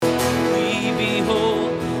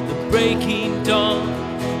breaking dawn,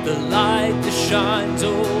 the light that shines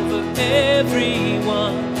over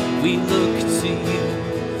everyone. We look to you,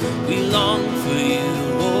 we long for you,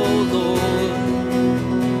 oh Lord.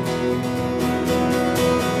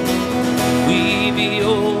 We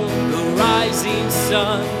behold the rising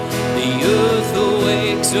sun, the earth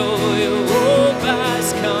awakes, oh your hope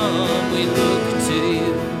has come. We look to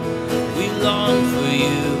you, we long for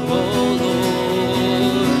you, oh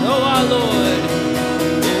Lord, oh our Lord.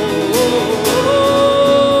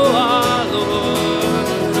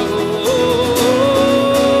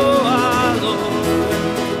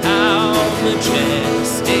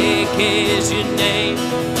 Is your name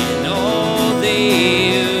in all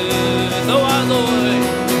the earth, oh our Lord,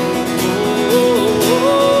 oh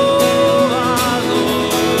our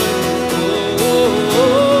Lord, oh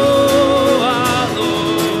our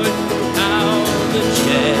Lord, how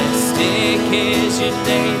majestic is your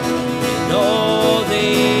name in all the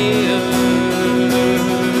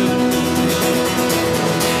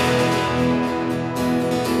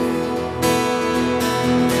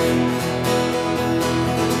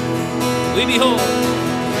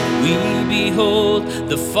We behold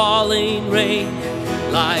the falling rain,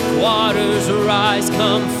 like waters rise,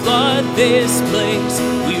 come flood this place.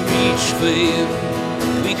 We reach for you,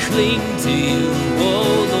 we cling to you,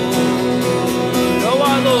 oh Lord, oh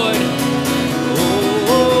our Lord, oh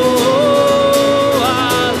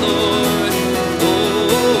our Lord, oh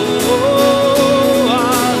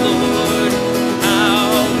our Lord, how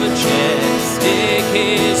majestic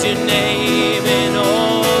is your name in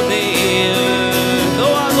all the earth,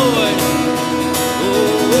 oh our Lord.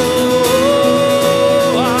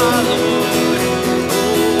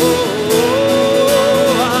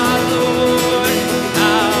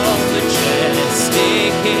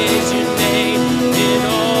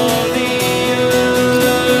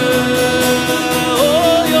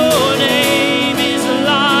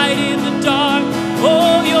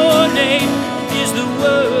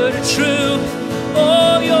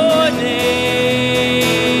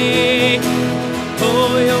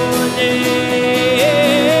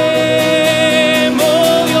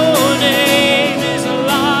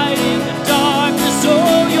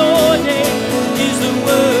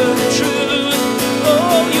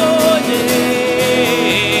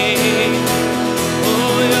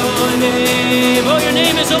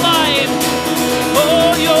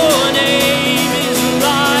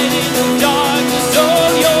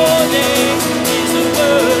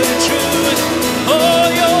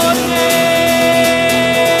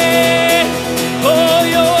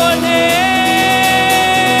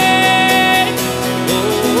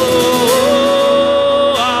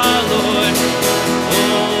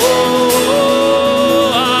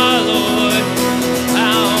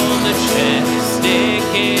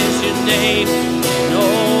 Is your name in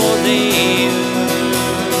all the